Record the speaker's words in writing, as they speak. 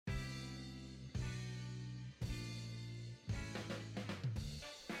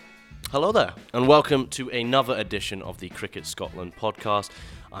Hello there, and welcome to another edition of the Cricket Scotland podcast.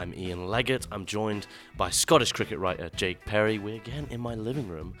 I'm Iain Leggett. I'm joined by Scottish cricket writer Jake Perry. We're again in my living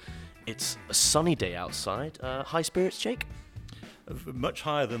room. It's a sunny day outside. High spirits, Jake? Much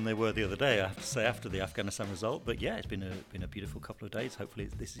higher than they were the other day, I have to say, after the Afghanistan result. But yeah, it's been a beautiful couple of days. Hopefully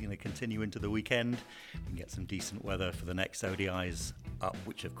this is going to continue into the weekend. We can get some decent weather for the next ODIs up,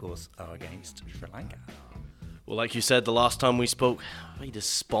 which of course are against Sri Lanka. Well, like you said, the last time we spoke, very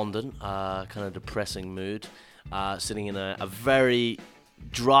despondent, kind of depressing mood, sitting in a very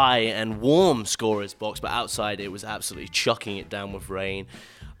dry and warm scorer's box, but outside it was absolutely chucking it down with rain.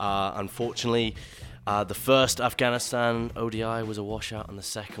 Unfortunately, the first Afghanistan ODI was a washout, and the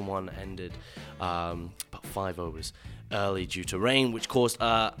second one ended about 5 overs early due to rain, which caused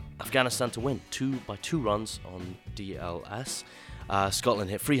Afghanistan to win by two runs on DLS. Scotland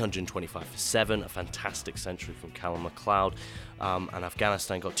hit 325 for 7, a fantastic century from Callum McLeod, and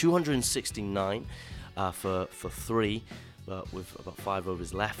Afghanistan got 269 for 3, but with about 5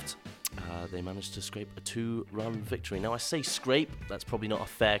 overs left, they managed to scrape a 2-run victory. Now, I say scrape, that's probably not a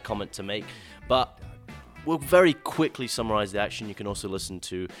fair comment to make, but we'll very quickly summarise the action. You can also listen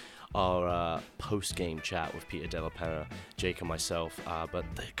to our post-game chat with Peter Della Pera, Jake and myself, but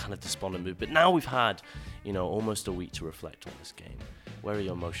the kind of despondent mood. But now we've had, almost a week to reflect on this game. Where are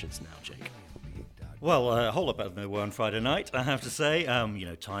your emotions now, Jake? Well, a whole lot better than they were on Friday night, I have to say.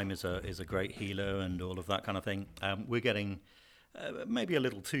 Time is a great healer and all of that kind of thing. We're getting maybe a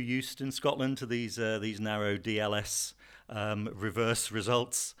little too used in Scotland to these narrow DLS reverse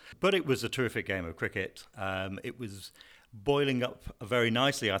results. But it was a terrific game of cricket. It was boiling up very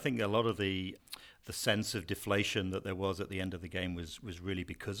nicely. I think a lot of the sense of deflation that there was at the end of the game was really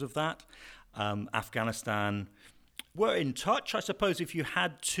because of that. Afghanistan were in touch. I suppose if you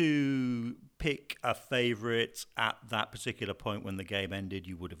had to pick a favourite at that particular point when the game ended,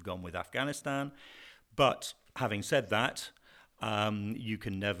 you would have gone with Afghanistan. But having said that, you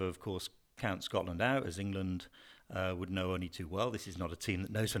can never, of course, count Scotland out, as England would know only too well. This is not a team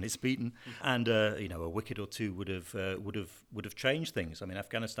that knows when it's beaten, and a wicket or two would have changed things. I mean,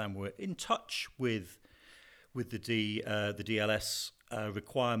 Afghanistan were in touch with the DLS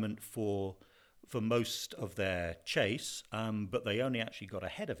requirement for most of their chase, but they only actually got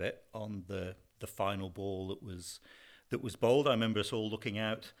ahead of it on the final ball that was bowled. I remember us all looking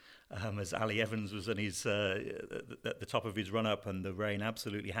out as Ali Evans was at the top of his run up, and the rain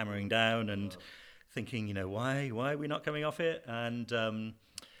absolutely hammering down, and thinking, why are we not coming off it? And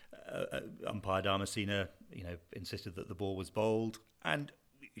umpire Damasina, insisted that the ball was bowled. And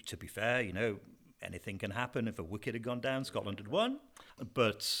to be fair, anything can happen. If a wicket had gone down, Scotland had won.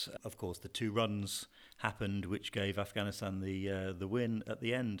 But of course, the 2 runs happened, which gave Afghanistan the win at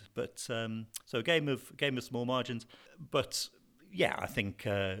the end. But so a game of small margins. But yeah, I think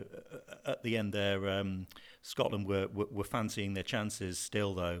at the end there, Scotland were fancying their chances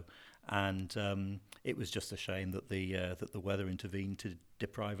still, though. And it was just a shame that the weather intervened to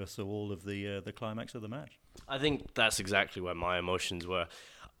deprive us of all of the climax of the match. I think that's exactly where my emotions were.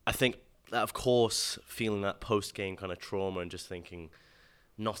 I think that, of course, feeling that post-game kind of trauma and just thinking,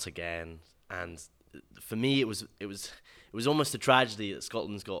 not again. And for me, it was almost a tragedy that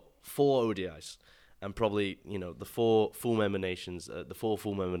Scotland's got 4 ODIs and probably the 4 full-member nations, the 4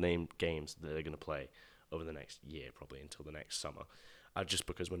 full-member name games that they're going to play over the next year, probably until the next summer. Just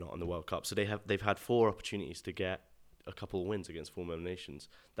because we're not in the World Cup. So they've had 4 opportunities to get a couple of wins against full member nations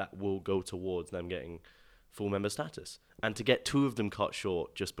that will go towards them getting full member status. And to get 2 of them cut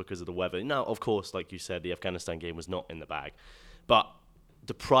short just because of the weather. Now, of course, like you said, the Afghanistan game was not in the bag. But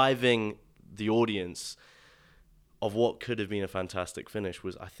depriving the audience of what could have been a fantastic finish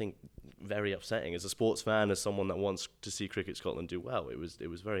was, I think, very upsetting. As a sports fan, as someone that wants to see Cricket Scotland do well, it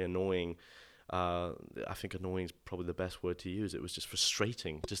was very annoying. I think annoying is probably the best word to use. It was just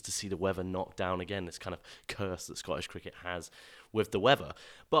frustrating just to see the weather knocked down again, this kind of curse that Scottish cricket has with the weather.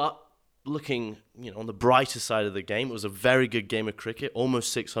 But looking on the brighter side of the game, it was a very good game of cricket,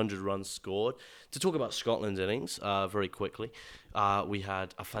 almost 600 runs scored. To talk about Scotland's innings very quickly, we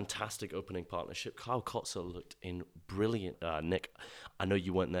had a fantastic opening partnership. Kyle Kotzer looked in brilliant. Nick, I know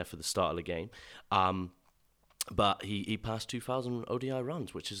you weren't there for the start of the game. But he passed 2,000 ODI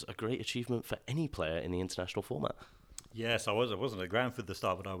runs, which is a great achievement for any player in the international format. Yes, I wasn't at ground for the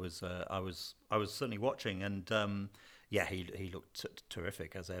start, but I was certainly watching, and he looked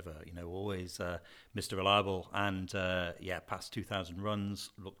terrific as ever. Always Mr. Reliable, and past 2,000 runs,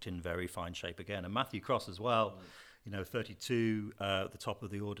 looked in very fine shape again. And Matthew Cross as well, 32 at the top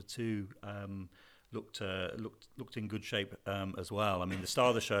of the order too, looked in good shape as well. I mean, the star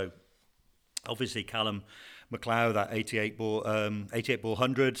of the show, obviously Callum McLeod, that 88 ball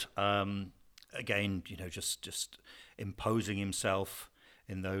 100. Again, just imposing himself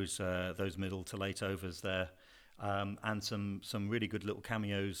in those middle to late overs there, and some really good little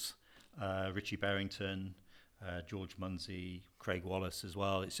cameos. Richie Berrington, George Munsey, Craig Wallace as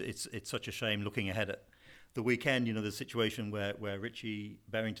well. It's such a shame looking ahead at the weekend. The situation where Richie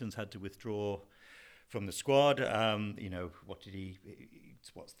Berrington's had to withdraw from the squad. What did he?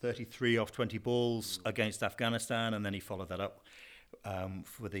 It's 33 off 20 balls against Afghanistan, and then he followed that up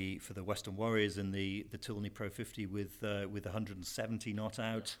for the Western Warriors in the Tilney Pro 50 with 170 not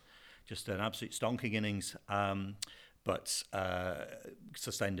out. Just an absolute stonking innings. But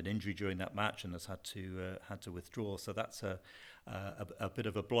sustained an injury during that match and has had to withdraw. So that's a bit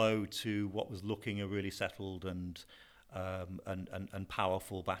of a blow to what was looking a really settled and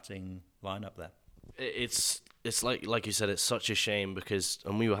powerful batting lineup there. It's like you said, it's such a shame because,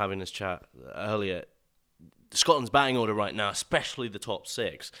 and we were having this chat earlier, Scotland's batting order right now, especially the top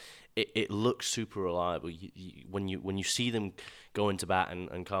six, it looks super reliable. When you see them go into bat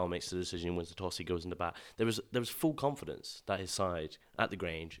and Kyle makes the decision, wins the toss, he goes into bat. There was full confidence that his side at the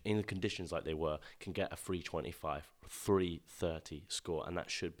Grange, in the conditions like they were, can get a 325, 330 score, and that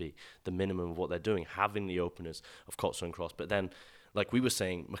should be the minimum of what they're doing, having the openers of Cotter and Cross. But then, like we were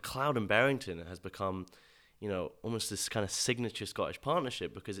saying, McLeod and Berrington has become, almost this kind of signature Scottish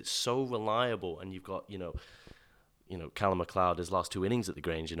partnership because it's so reliable, and you've got, Callum McLeod, his last two innings at the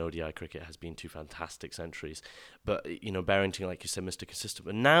Grange in ODI cricket has been two fantastic centuries. But, Berrington, like you said, Mr. Consistent.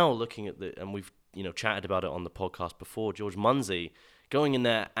 But now looking at and we've, chatted about it on the podcast before, George Munsey going in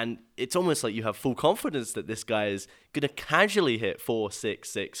there, and it's almost like you have full confidence that this guy is going to casually hit 4, 6,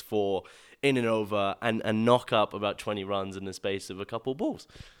 6, 4 in and over and knock up about 20 runs in the space of a couple balls.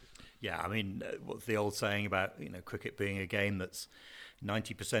 Yeah, I mean, what's the old saying about, cricket being a game that's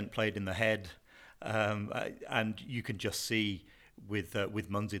 90% played in the head, and you can just see with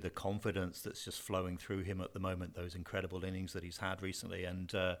Munsey the confidence that's just flowing through him at the moment. Those incredible innings that he's had recently,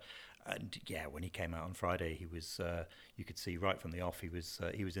 and yeah, when he came out on Friday, he was you could see right from the off he was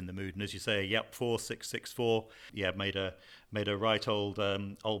in the mood. And as you say, 4, 6, 6, 4. Yeah, made a right old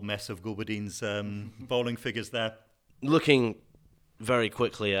mess of Gulbadin's bowling figures there. Looking very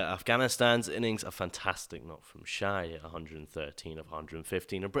quickly at Afghanistan's innings, a fantastic knock from Shai at 113 of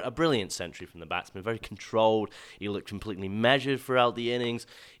 115. A brilliant century from the batsman, very controlled. He looked completely measured throughout the innings.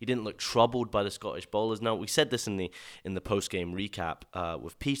 He didn't look troubled by the Scottish bowlers. Now, we said this in the post-game recap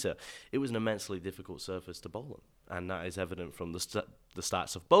with Peter. It was an immensely difficult surface to bowl on, and that is evident from the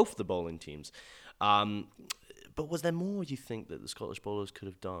stats of both the bowling teams. But was there more, you think, that the Scottish bowlers could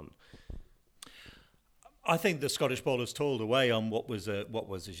have done? I think the Scottish bowlers toiled away on what was,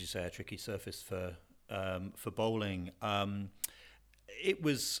 as you say, a tricky surface for bowling. It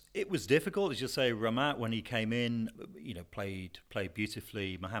was difficult, as you say. Ramat, when he came in, played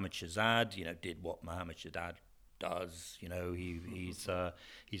beautifully. Mohammad Shahzad, did what Mohammad Shahzad does.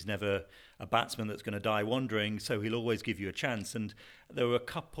 He's never a batsman that's going to die wandering, so he'll always give you a chance. And there were a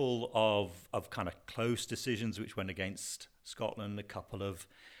couple of kind of close decisions which went against Scotland. A couple of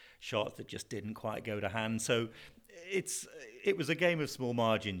shots that just didn't quite go to hand. So it was a game of small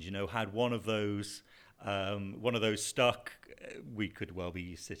margins. Had one of those stuck, we could well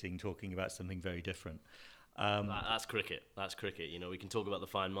be sitting talking about something very different. That's cricket. We can talk about the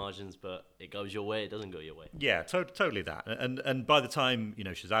fine margins, but it goes your way, it doesn't go your way. Yeah, totally that. And by the time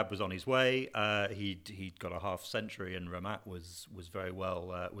Shahzad was on his way, he'd got a half century, and Ramat was very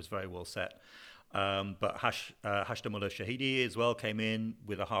well set. But Hashdamullah Shahidi as well came in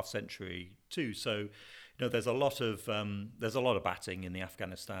with a half century too. So, there's a lot of batting in the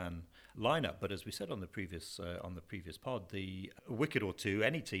Afghanistan lineup. But as we said on the previous pod, a wicket or two,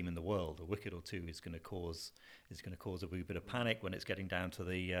 any team in the world, a wicket or two is going to cause a wee bit of panic when it's getting down to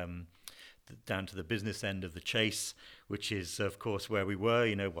the business end of the chase, which is of course where we were.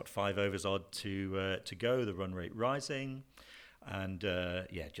 5 overs odd to go, the run rate rising. And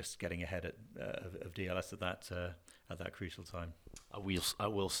just getting ahead of DLS at that crucial time. I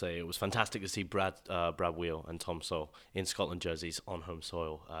will say it was fantastic to see Brad Wheel and Tom Sowell in Scotland jerseys on home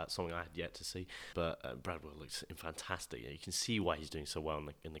soil. Something I had yet to see, but Brad Wheel looks fantastic. You can see why he's doing so well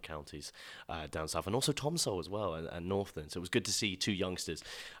in the counties down south, and also Tom Sowell as well and Northland. So it was good to see two youngsters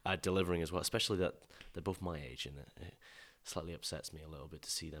delivering as well, especially that they're both my age, and it slightly upsets me a little bit to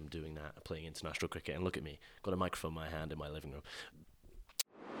see them doing that, playing international cricket. And look at me, got a microphone in my hand in my living room.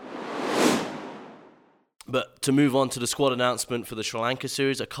 But to move on to the squad announcement for the Sri Lanka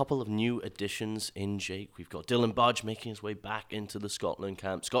series, a couple of new additions in, Jake. We've got Dylan Budge making his way back into the Scotland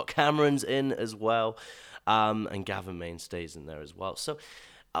camp. Scott Cameron's in as well, and Gavin Main stays in there as well. So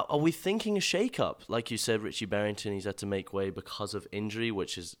Are we thinking a shake-up? Like you said, Richie Barrington, he's had to make way because of injury,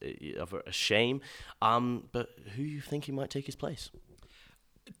 which is a shame. But who are you thinking might take his place?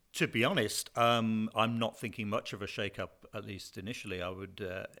 To be honest, I'm not thinking much of a shake-up, at least initially. I would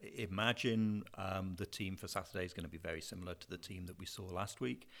imagine the team for Saturday is going to be very similar to the team that we saw last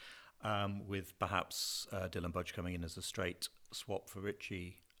week, with perhaps Dylan Budge coming in as a straight swap for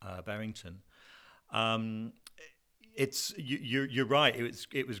Richie Barrington. You're right.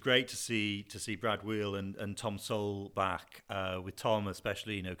 It was great to see Brad Wheel and Tom Sole back. With Tom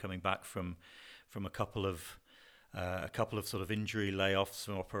especially, coming back from a couple of sort of injury layoffs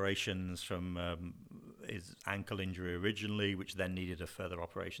from operations, from his ankle injury originally, which then needed a further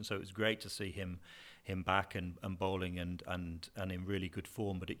operation. So it was great to see him back and bowling and in really good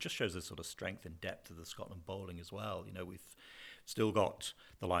form. But it just shows the sort of strength and depth of the Scotland bowling as well. We've still got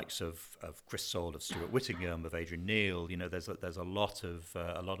the likes of Chris Sole, of Stuart Whittingham, of Adrian Neil. There's a lot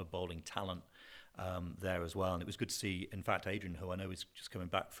of bowling talent there as well. And it was good to see, in fact, Adrian, who I know is just coming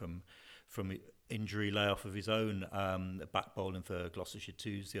back from injury layoff of his own, back bowling for Gloucestershire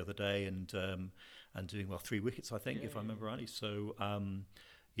Twos the other day, and doing well, 3 wickets, I think, if I remember rightly. So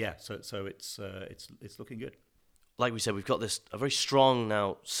so it's looking good. Like we said, we've got a very strong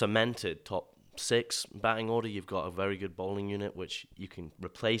now cemented top 6 batting order. You've got a very good bowling unit which you can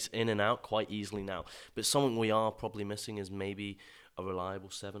replace in and out quite easily now. But something we are probably missing is maybe a reliable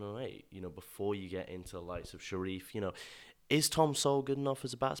 7 or 8. Before you get into the likes of Sharif. Is Tom Sole good enough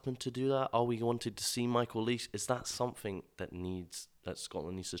as a batsman to do that? Are we wanted to see Michael Leach? Is that something that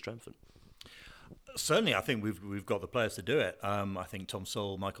Scotland needs to strengthen? Certainly, I think we've got the players to do it. I think Tom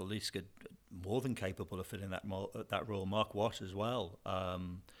Sole, Michael Leach are more than capable of filling that role. Mark Watt as well,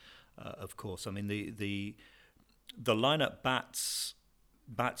 of course. I mean, the lineup bats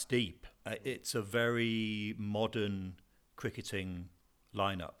deep. It's a very modern cricketing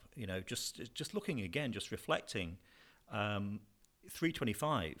lineup. Just looking again, just reflecting.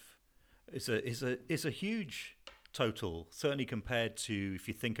 325 is a huge total, certainly compared to, if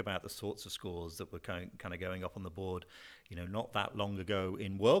you think about the sorts of scores that were kind of going up on the board, not that long ago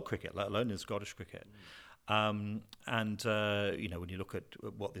in world cricket, let alone in Scottish cricket. When you look at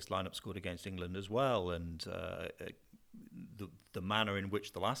what this lineup scored against England as well, and the manner in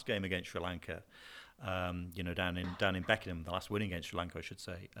which the last game against Sri Lanka, down in Beckenham, the last win against Sri Lanka, I should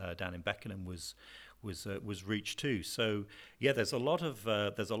say, down in Beckenham was reached too. So there's a lot of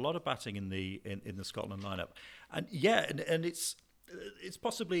batting in the Scotland lineup, and it's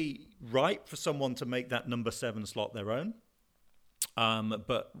possibly right for someone to make that number 7 slot their own.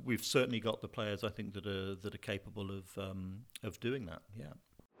 But we've certainly got the players, I think, that are capable of doing that. Yeah.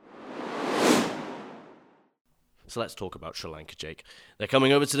 So let's talk about Sri Lanka, Jake. They're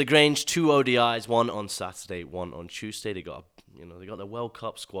coming over to the Grange, 2 ODIs, one on Saturday, one on Tuesday. They got their World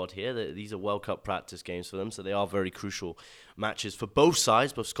Cup squad here. These are World Cup practice games for them, so they are very crucial matches for both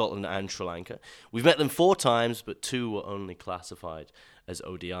sides, both Scotland and Sri Lanka. We've met them 4 times, but 2 were only classified as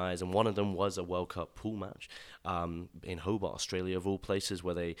ODIs, and one of them was a World Cup pool match in Hobart, Australia, of all places,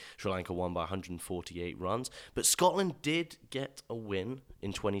 where Sri Lanka won by 148 runs. But Scotland did get a win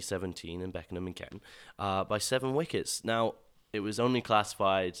in 2017 in Beckenham and Kent by 7 wickets. Now, it was only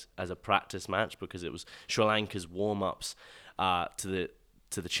classified as a practice match because it was Sri Lanka's warm-ups to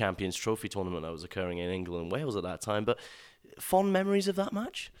the Champions Trophy tournament that was occurring in England and Wales at that time. But fond memories of that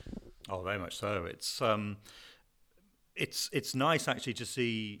match? Oh, very much so. It's nice actually to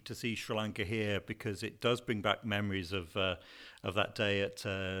see Sri Lanka here, because it does bring back memories of that day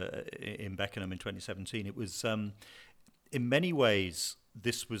in Beckenham in 2017. It was in many ways,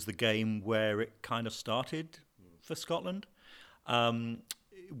 this was the game where it kind of started for Scotland.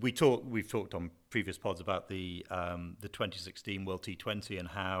 We've talked on previous pods about the 2016 World T20 and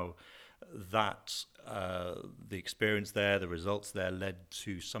how that the experience there, the results there, led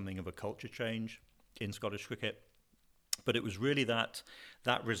to something of a culture change in Scottish cricket. But it was really that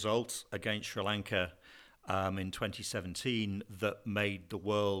result against Sri Lanka in 2017 that made the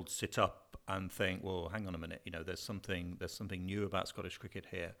world sit up and think, well, hang on a minute, there's something new about Scottish cricket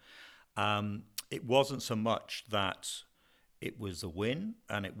here. It wasn't so much that it was a win,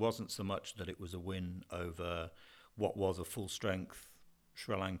 and it wasn't so much that it was a win over what was a full-strength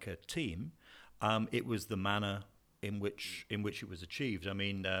Sri Lanka team. It was the manner in which it was achieved. I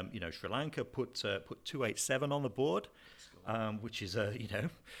mean, Sri Lanka put 287 on the board, which is a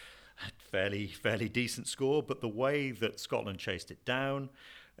fairly decent score. But the way that Scotland chased it down,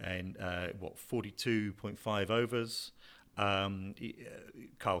 in 42.5 overs.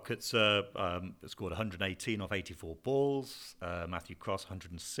 Kyle Kutzer scored 118 off 84 balls. Matthew Cross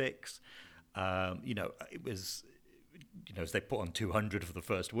 106. It was as they put on 200 for the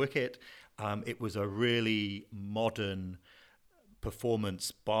first wicket. It was a really modern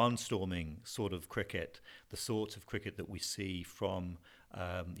performance, barnstorming sort of cricket, the sort of cricket that we see from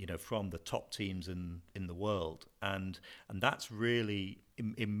from the top teams in the world, and that's really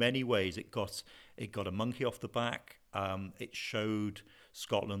in many ways it got a monkey off the back. It showed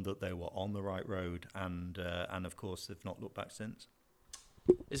Scotland that they were on the right road, and of course they've not looked back since.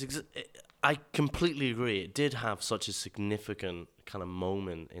 I completely agree. It did have such a significant kind of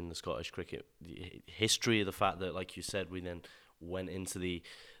moment in the Scottish cricket history. The fact that, like you said, we then went into the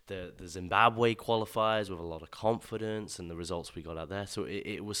Zimbabwe qualifiers with a lot of confidence, and the results we got out there. So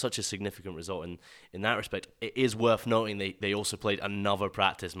it was such a significant result. And in that respect, it is worth noting they also played another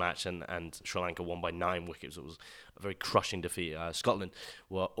practice match, and Sri Lanka won by 9 wickets. It was a very crushing defeat. Scotland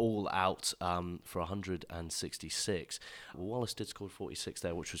were all out for 166. Wallace did score 46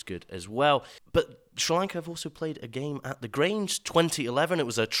 there, which was good as well. But Sri Lanka have also played a game at the Grange 2011. It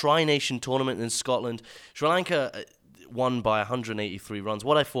was a tri-nation tournament in Scotland. Sri Lanka won by 183 runs.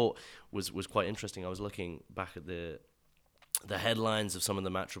 What I thought was quite interesting, I was looking back at the headlines of some of the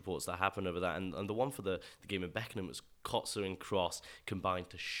match reports that happened over that, and the one for the game in Beckenham was Kotzer and Cross combined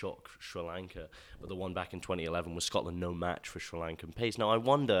to shock Sri Lanka, but the one back in 2011 was Scotland no match for Sri Lankan pace. Now I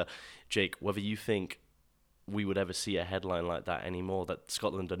wonder, Jake, whether you think we would ever see a headline like that anymore, that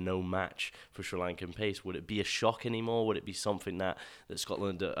Scotland are no match for Sri Lankan pace. Would it be a shock anymore? Would it be something that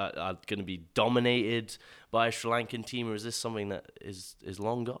Scotland are going to be dominated by a Sri Lankan team, or is this something that is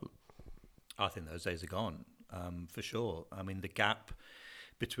long gone? I think those days are gone, for sure. I mean, the gap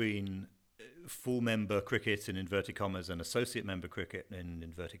between full member cricket in inverted commas and associate member cricket in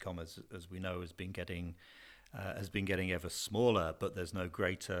inverted commas, as we know, has been getting ever smaller, but there's no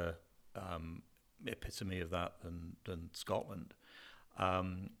greater epitome of that than Scotland.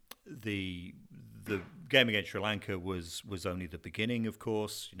 The game against Sri Lanka was only the beginning, of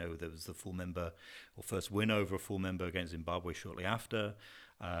course. There was the full member or first win over a full member against Zimbabwe shortly after.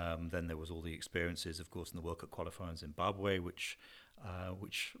 Then there was all the experiences, of course, in the World Cup qualifier in Zimbabwe, which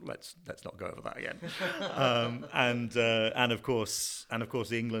let's not go over that again. And of course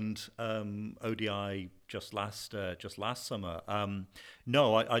the England ODI just last summer.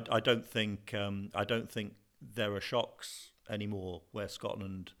 No, I don't think there are shocks anymore where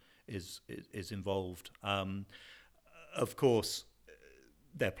Scotland is involved. Of course,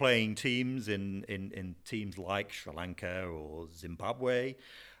 they're playing teams in teams like Sri Lanka or Zimbabwe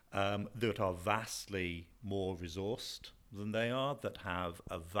that are vastly more resourced than they are, that have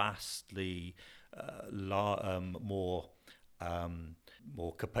a vastly more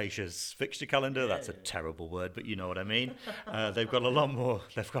capacious fixture calendar. That's a terrible word, but you know what I mean. They've got a lot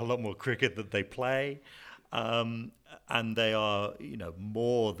more cricket that they play, and they are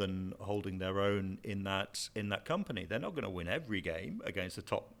more than holding their own in that company. They're not going to win every game against a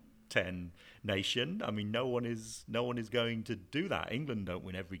top 10 nation. I mean, no one is going to do that. England don't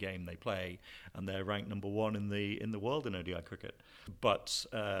win every game they play, and they're ranked number 1 in the world in ODI cricket. But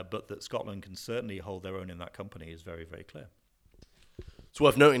that Scotland can certainly hold their own in that company is very, very clear. It's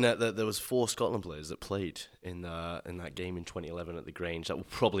worth noting that there was 4 Scotland players that played in that game in 2011 at the Grange. That will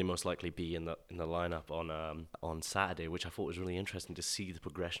probably most likely be in the lineup on Saturday, which I thought was really interesting to see the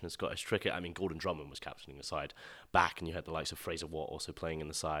progression of Scottish cricket. I mean, Gordon Drummond was captaining the side back, and you had the likes of Fraser Watt also playing in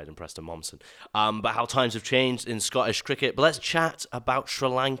the side and Preston Momsen. But how times have changed in Scottish cricket. But let's chat about Sri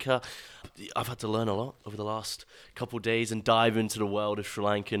Lanka. I've had to learn a lot over the last couple of days and dive into the world of Sri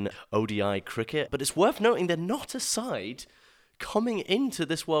Lankan ODI cricket. But it's worth noting they're not a side coming into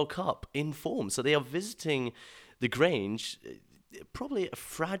this World Cup in form. So they are visiting the Grange, probably a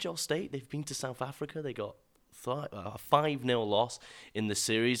fragile state. They've been to South Africa. They got a 5-0 loss in the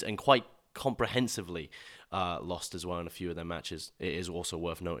series, and quite comprehensively lost as well in a few of their matches. It is also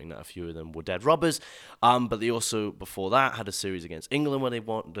worth noting that a few of them were dead rubbers. But they also, before that, had a series against England where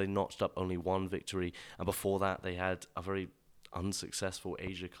they notched up only 1 victory. And before that, they had a very unsuccessful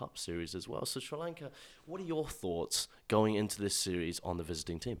Asia Cup series as well. So Sri Lanka, what are your thoughts going into this series on the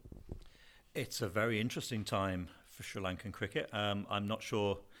visiting team? It's a very interesting time for Sri Lankan cricket. I'm not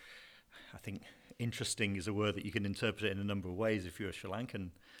sure. I think interesting is a word that you can interpret it in a number of ways if you're a Sri Lankan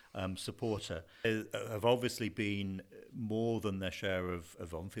supporter. Have obviously been more than their share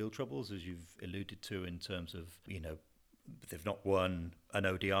of on-field troubles, as you've alluded to, in terms of, they've not won an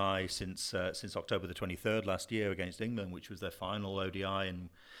ODI since October the 23rd last year against England, which was their final ODI in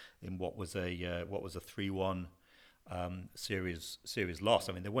what was a 3-1 series loss.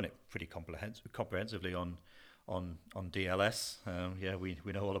 I mean, they won it pretty comprehensively on on DLS. Yeah, we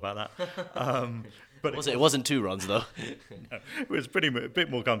know all about that. But it wasn't 2 runs though. No, it was a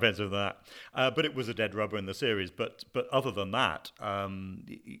bit more comprehensive than that. But it was a dead rubber in the series. But other than that,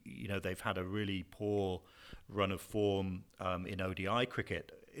 they've had a really poor run of form in ODI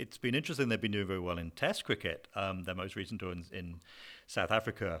cricket. It's been interesting. They've been doing very well in Test cricket. Their most recent tour in South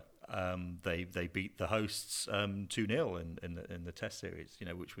Africa, they beat the hosts 2-0 in the Test series.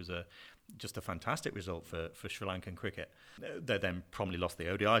 Which was just a fantastic result for Sri Lankan cricket. They then promptly lost the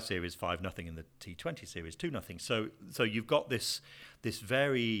ODI series 5-0 in the T20 series 2-0. So you've got this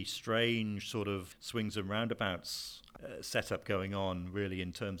very strange sort of swings and roundabouts setup going on, really,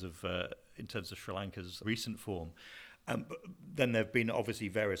 in terms of Sri Lanka's recent form. But then there have been obviously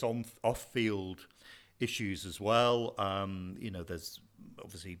various off-field issues as well. There's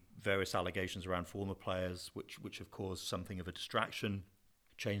obviously various allegations around former players, which have caused something of a distraction.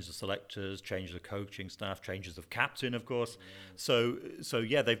 Change the selectors, change the coaching staff, changes of captain, of course. Yeah. So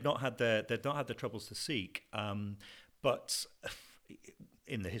yeah, they've not had their troubles to seek. But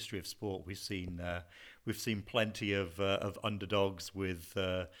in the history of sport, we've seen plenty of underdogs with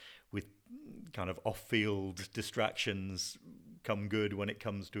kind of off-field distractions come good when it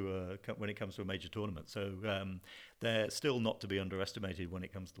comes to a major tournament. So they're still not to be underestimated when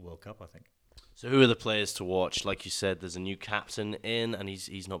it comes to the World Cup, I think. So who are the players to watch? Like you said, there's a new captain in, and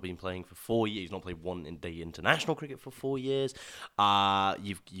he's not been playing for 4 years. He's not played one in the international cricket for 4 years.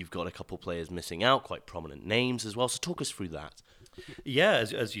 You've got a couple players missing out, quite prominent names as well. So talk us through that. Yeah,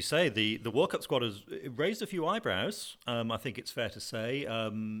 as you say, the World Cup squad has raised a few eyebrows. I think it's fair to say.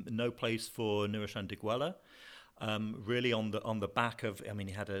 No place for Niroshan Diguela. Really on the back of,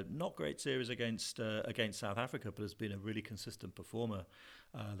 he had a not great series against South Africa, but has been a really consistent performer.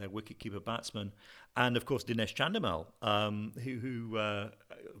 Their wicketkeeper batsman, and of course Dinesh Chandimal, who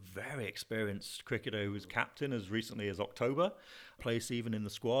very experienced cricketer who was captain as recently as October, placed even in the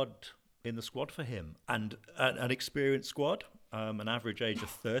squad for him, and an experienced squad, an average age of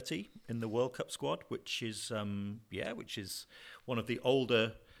 30 in the World Cup squad, which is one of the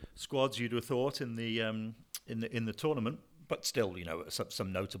older squads you'd have thought in the tournament. But still,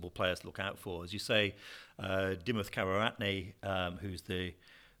 some notable players to look out for. As you say, Dimuth Karuratne, who's the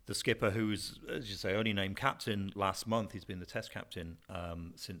skipper, who's, as you say, only named captain last month. He's been the Test captain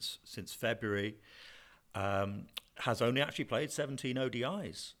since February. Has only actually played 17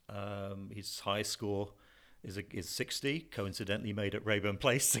 ODIs. His highest score is 60. Coincidentally, made at Rayburn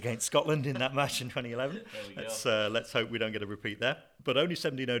Place against Scotland in that match in 2011. Let's hope we don't get a repeat there. But only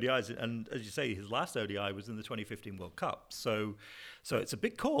 17 ODIs, and as you say, his last ODI was in the 2015 World Cup. So it's a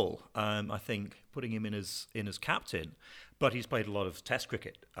big call, I think, putting him in as captain. But he's played a lot of Test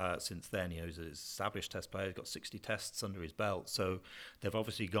cricket since then. He's an established Test player. He's got 60 Tests under his belt. So they've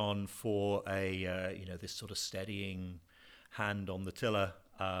obviously gone for this sort of steadying hand on the tiller,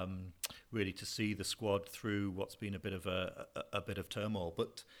 really to see the squad through what's been a bit of turmoil.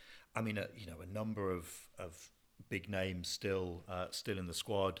 But a number of big names still in the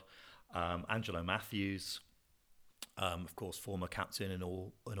squad. Angelo Matthews, of course, former captain in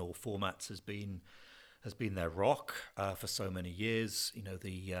all formats, has been their rock for so many years.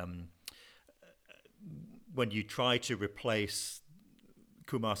 When you try to replace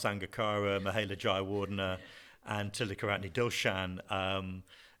Kumar Sangakkara, Mahela Jayawardene, and Tilakaratne Dilshan,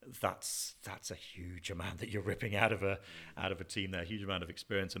 that's a huge amount that you're ripping out of a team there. A huge amount of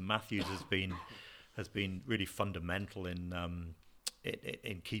experience, and Matthews has been really fundamental in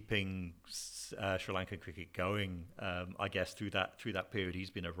keeping Sri Lankan cricket going. I guess through that period, he's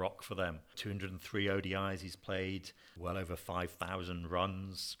been a rock for them. 203 ODIs he's played, well over 5,000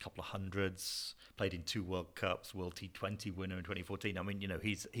 runs, a couple of hundreds. Played in 2 World Cups, World T20 winner in 2014.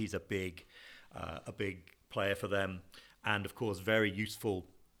 He's a big player for them, and of course very useful.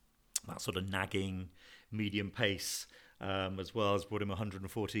 That sort of nagging medium pace, as well, has brought him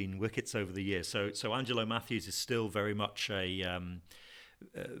 114 wickets over the years. So Angelo Matthews is still very much a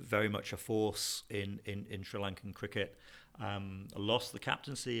force in Sri Lankan cricket. Lost the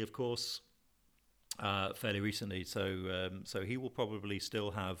captaincy, of course, fairly recently. So he will probably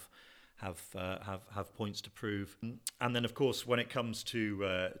still have points to prove. And then, of course, when it comes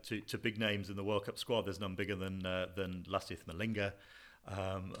to big names in the World Cup squad, there's none bigger than Lasith Malinga.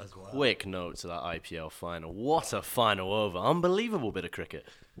 As well. Quick note to that IPL final. What a final over! Unbelievable bit of cricket.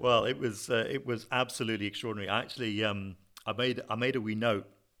 Well, it was absolutely extraordinary. Actually, I made a wee note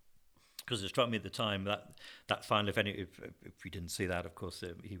because it struck me at the time that final. If you didn't see that, of course,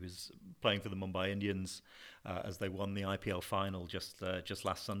 he was playing for the Mumbai Indians as they won the IPL final just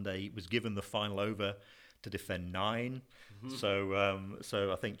last Sunday. He was given the final over to defend 9. Mm-hmm.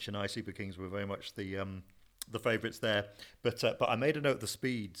 So I think Chennai Super Kings were very much the the favourites there. But I made a note of the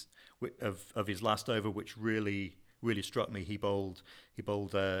speeds of his last over, which really struck me. He bowled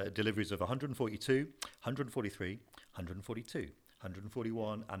deliveries of 142, 143, 142,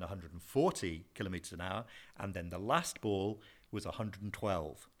 141 and 140 kilometres an hour, and then the last ball was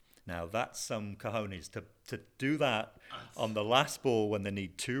 112. Now that's some cojones to do that on the last ball when they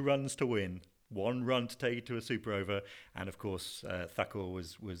need 2 runs to win, 1 run to take it to a super over, and of course Thakur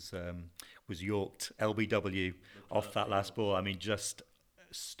was yorked LBW off that last ball. I mean, just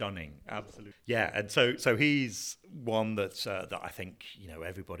stunning, absolutely. Yeah, and so he's one that I think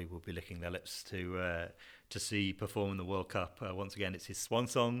everybody will be licking their lips to see perform in the World Cup once again. It's his swan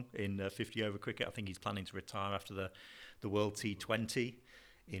song in 50 over cricket. I think he's planning to retire after the World T20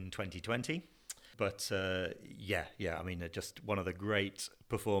 in 2020. But yeah, I mean, just one of the great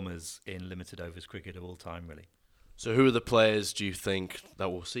performers in limited overs cricket of all time, really. So who are the players do you think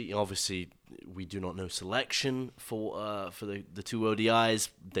that we'll see? Obviously, we do not know selection for the 2 ODIs.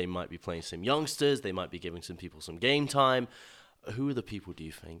 They might be playing some youngsters. They might be giving some people some game time. Who are the people, do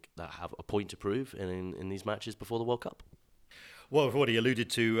you think, that have a point to prove in these matches before the World Cup? Well, I've already alluded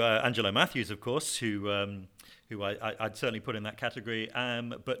to Angelo Matthews, of course, who I'd certainly put in that category,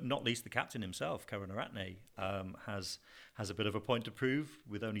 but not least the captain himself, Karunaratne, has a bit of a point to prove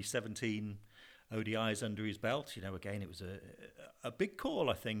with only 17 ODIs under his belt. Again, it was a big call,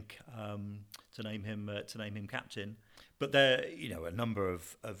 I think, to name him captain. But there, a number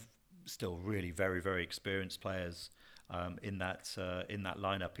of still really very, very experienced players in that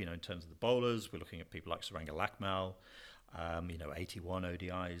lineup. In terms of the bowlers, we're looking at people like Saranga Lakmal. 81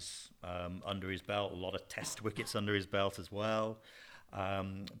 ODIs under his belt, a lot of test wickets under his belt as well.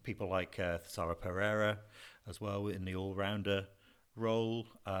 People like Thasara Pereira as well in the all-rounder role,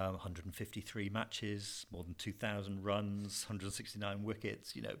 153 matches, more than 2,000 runs, 169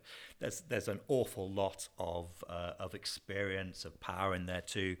 wickets. There's an awful lot of experience, of power in there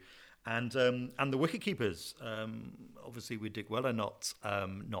too. And the wicket keepers, obviously with Dick Weller not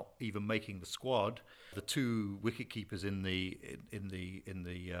even making the squad, the 2 wicket keepers in the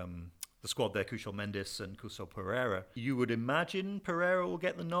squad there, Kushal Mendis and Kusal Pereira. You would imagine Pereira will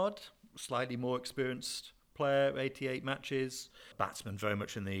get the nod, slightly more experienced player, 88 matches, batsman very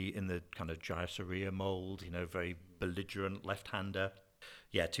much in the kind of Jayasuriya mould, very belligerent left-hander.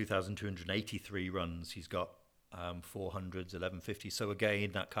 Yeah, 2,283 runs he's got. 400s, 1150. So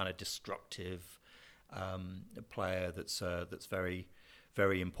again, that kind of destructive player that's very,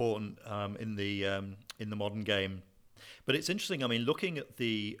 very important in the modern game. But it's interesting. I mean, looking at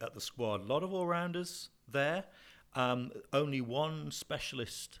the squad, a lot of all-rounders there. Only one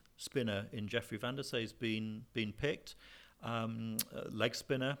specialist spinner in Jeffrey van der Say's been picked, leg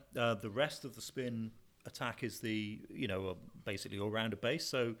spinner. The rest of the spin attack is basically all-rounder base.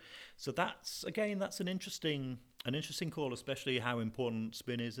 So that's an interesting call, especially how important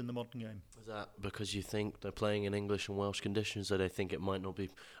spin is in the modern game. Is that because you think they're playing in English and Welsh conditions, so they think it might not be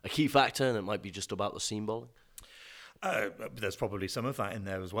a key factor and it might be just about the seam bowling? There's probably some of that in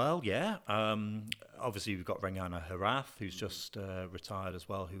there as well, yeah. Obviously, we've got Rengana Herath, who's just retired as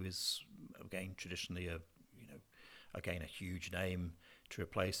well, who is, again, traditionally a huge name to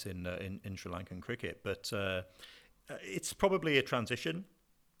replace in Sri Lankan cricket. But it's probably a transition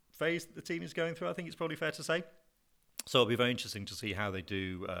phase that the team is going through, I think it's probably fair to say. So it'll be very interesting to see how they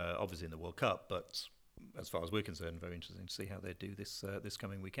do, obviously in the World Cup, but as far as we're concerned, very interesting to see how they do this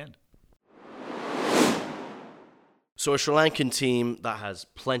coming weekend. So a Sri Lankan team that has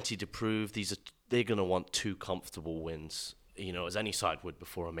plenty to prove. They're going to want 2 comfortable wins, as any side would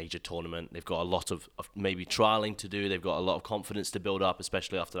before a major tournament. They've got a lot of maybe trialling to do. They've got a lot of confidence to build up,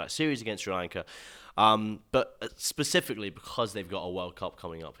 especially after that series against Sri Lanka. But specifically because they've got a World Cup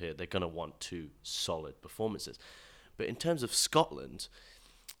coming up here, they're going to want 2 solid performances. But in terms of Scotland,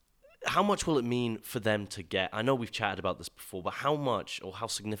 how much will it mean for them to get, I know we've chatted about this before, but how much or how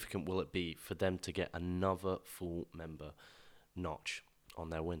significant will it be for them to get another full member notch on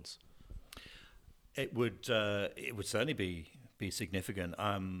their wins? It would certainly be significant.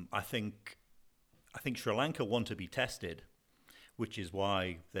 I think Sri Lanka want to be tested, which is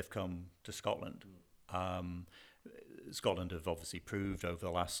why they've come to Scotland. Scotland have obviously proved over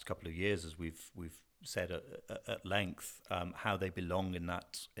the last couple of years, as we've said at length, how they belong in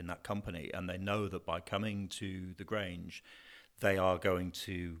that company, and they know that by coming to the Grange, they are going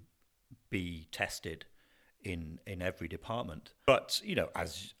to be tested in every department. But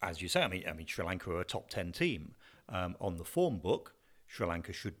as you say, I mean, Sri Lanka are a top 10 team on the form book. Sri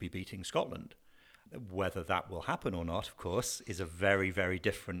Lanka should be beating Scotland. Whether that will happen or not, of course, is a very, very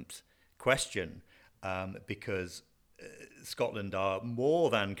different question, because Scotland are more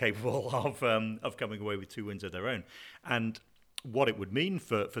than capable of coming away with 2 wins of their own. And what it would mean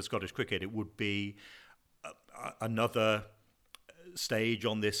for Scottish cricket, it would be another stage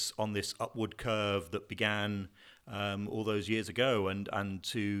on this upward curve that began all those years ago, and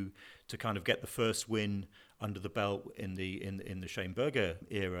to kind of get the first win under the belt in the Shane Burger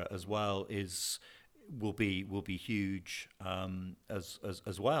era as well will be huge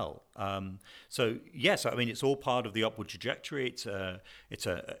as well. So yes, I mean it's all part of the upward trajectory. It's a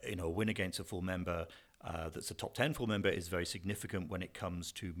win against a full member that's a top 10 full member is very significant when it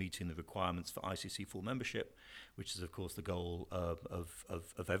comes to meeting the requirements for ICC full membership, which is of course the goal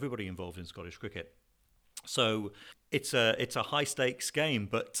of everybody involved in Scottish cricket. So it's a high stakes game,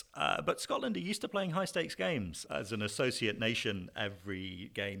 but Scotland are used to playing high stakes games. As an associate nation, every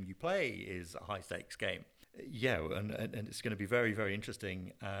game you play is a high stakes game. Yeah, and it's going to be very, very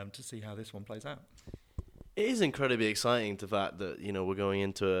interesting to see how this one plays out. It is incredibly exciting, the fact that we're going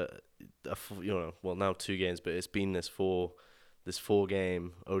into now 2 games, but it's been this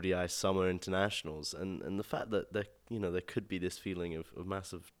 4-game ODI summer internationals, and the fact that there could be this feeling of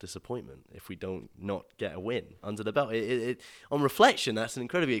massive disappointment if we don't not get a win under the belt. It on reflection, that's an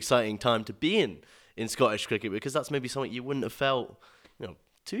incredibly exciting time to be in Scottish cricket, because that's maybe something you wouldn't have felt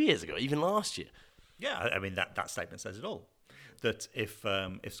 2 years ago, even last year. Yeah, I mean that statement says it all. That if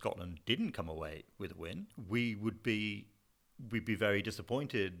Scotland didn't come away with a win, we'd be very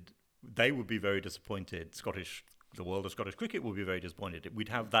disappointed. They would be very disappointed. The world of Scottish cricket will be very disappointed. We'd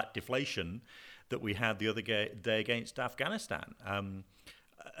have that deflation that we had the other day against Afghanistan.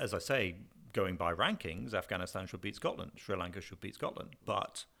 As I say, going by rankings, Afghanistan should beat Scotland. Sri Lanka should beat Scotland.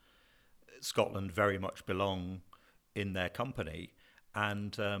 But Scotland very much belong in their company,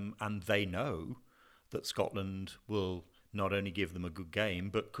 and they know that Scotland will not only give them a good game,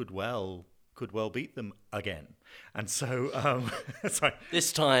 but could well beat them again. And so, sorry.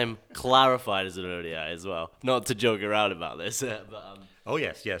 This time clarified as an ODI as well. Not to joke around about this. But, Oh,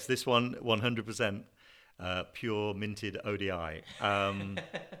 yes. This one, 100% pure minted ODI.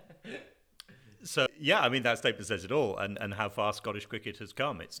 So, yeah, I mean, that statement says it all, and how far Scottish cricket has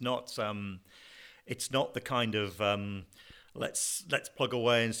come. It's not the kind of let's plug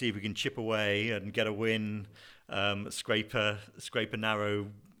away and see if we can chip away and get a win, scrape a narrow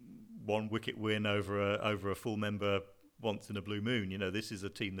 1-wicket win over a full member once in a blue moon. This is a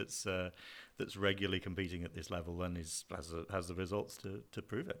team that's regularly competing at this level and has the results to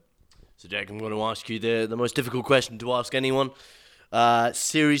prove it. So, Jack, I'm going to ask you the most difficult question to ask anyone.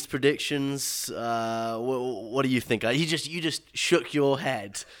 Series predictions. What do you think? You just shook your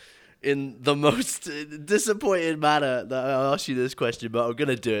head in the most disappointed manner that I asked you this question, but I'm going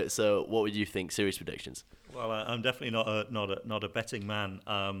to do it. So, what would you think? Series predictions. Well, I'm definitely not a betting man.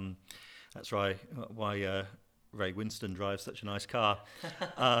 That's right. Why Ray Winston drives such a nice car.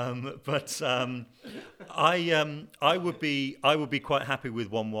 But I would be quite happy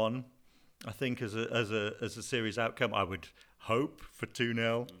with 1-1. I think as a series outcome, I would hope for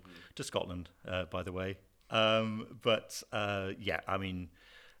 2-0 to Scotland. By the way, but yeah, I mean,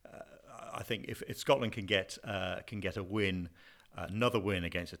 I think if Scotland can get a win. Another win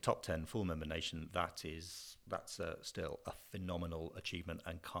against a top 10 full member nation, that's still a phenomenal achievement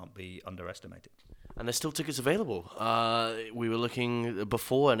and can't be underestimated. And there's still tickets available. We were looking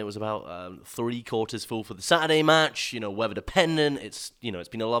before, and it was about 3/4 full for the Saturday match. Weather dependent. It's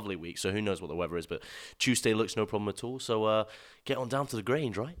been a lovely week, so who knows what the weather is. But Tuesday looks no problem at all. So get on down to the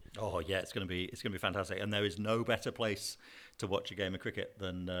Grange, right? Oh yeah, it's gonna be fantastic. And there is no better place to watch a game of cricket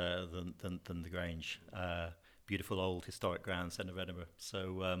than the Grange. Beautiful old historic ground, centre of Edinburgh.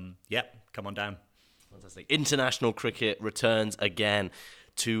 So, yeah, come on down. Fantastic. International cricket returns again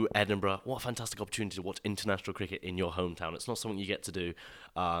to Edinburgh. What a fantastic opportunity to watch international cricket in your hometown. It's not something you get to do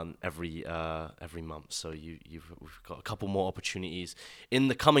every month. So we've got a couple more opportunities in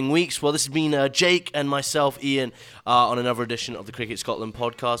the coming weeks. Well, this has been Jake and myself, Iain, on another edition of the Cricket Scotland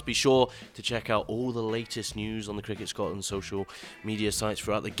podcast. Be sure to check out all the latest news on the Cricket Scotland social media sites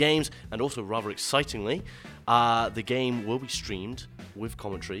throughout the games. And also, rather excitingly, the game will be streamed with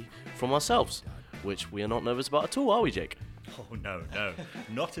commentary from ourselves, which we are not nervous about at all, are we, Jake? Oh, no,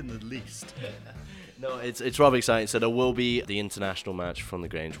 not in the least. No, it's rather exciting. So there will be the international match from the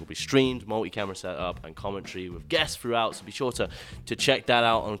Grange will be streamed, multi-camera setup and commentary with guests throughout. So be sure to check that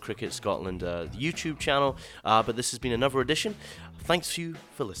out on Cricket Scotland, the YouTube channel. But this has been another edition. Thanks to you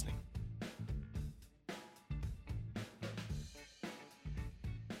for listening.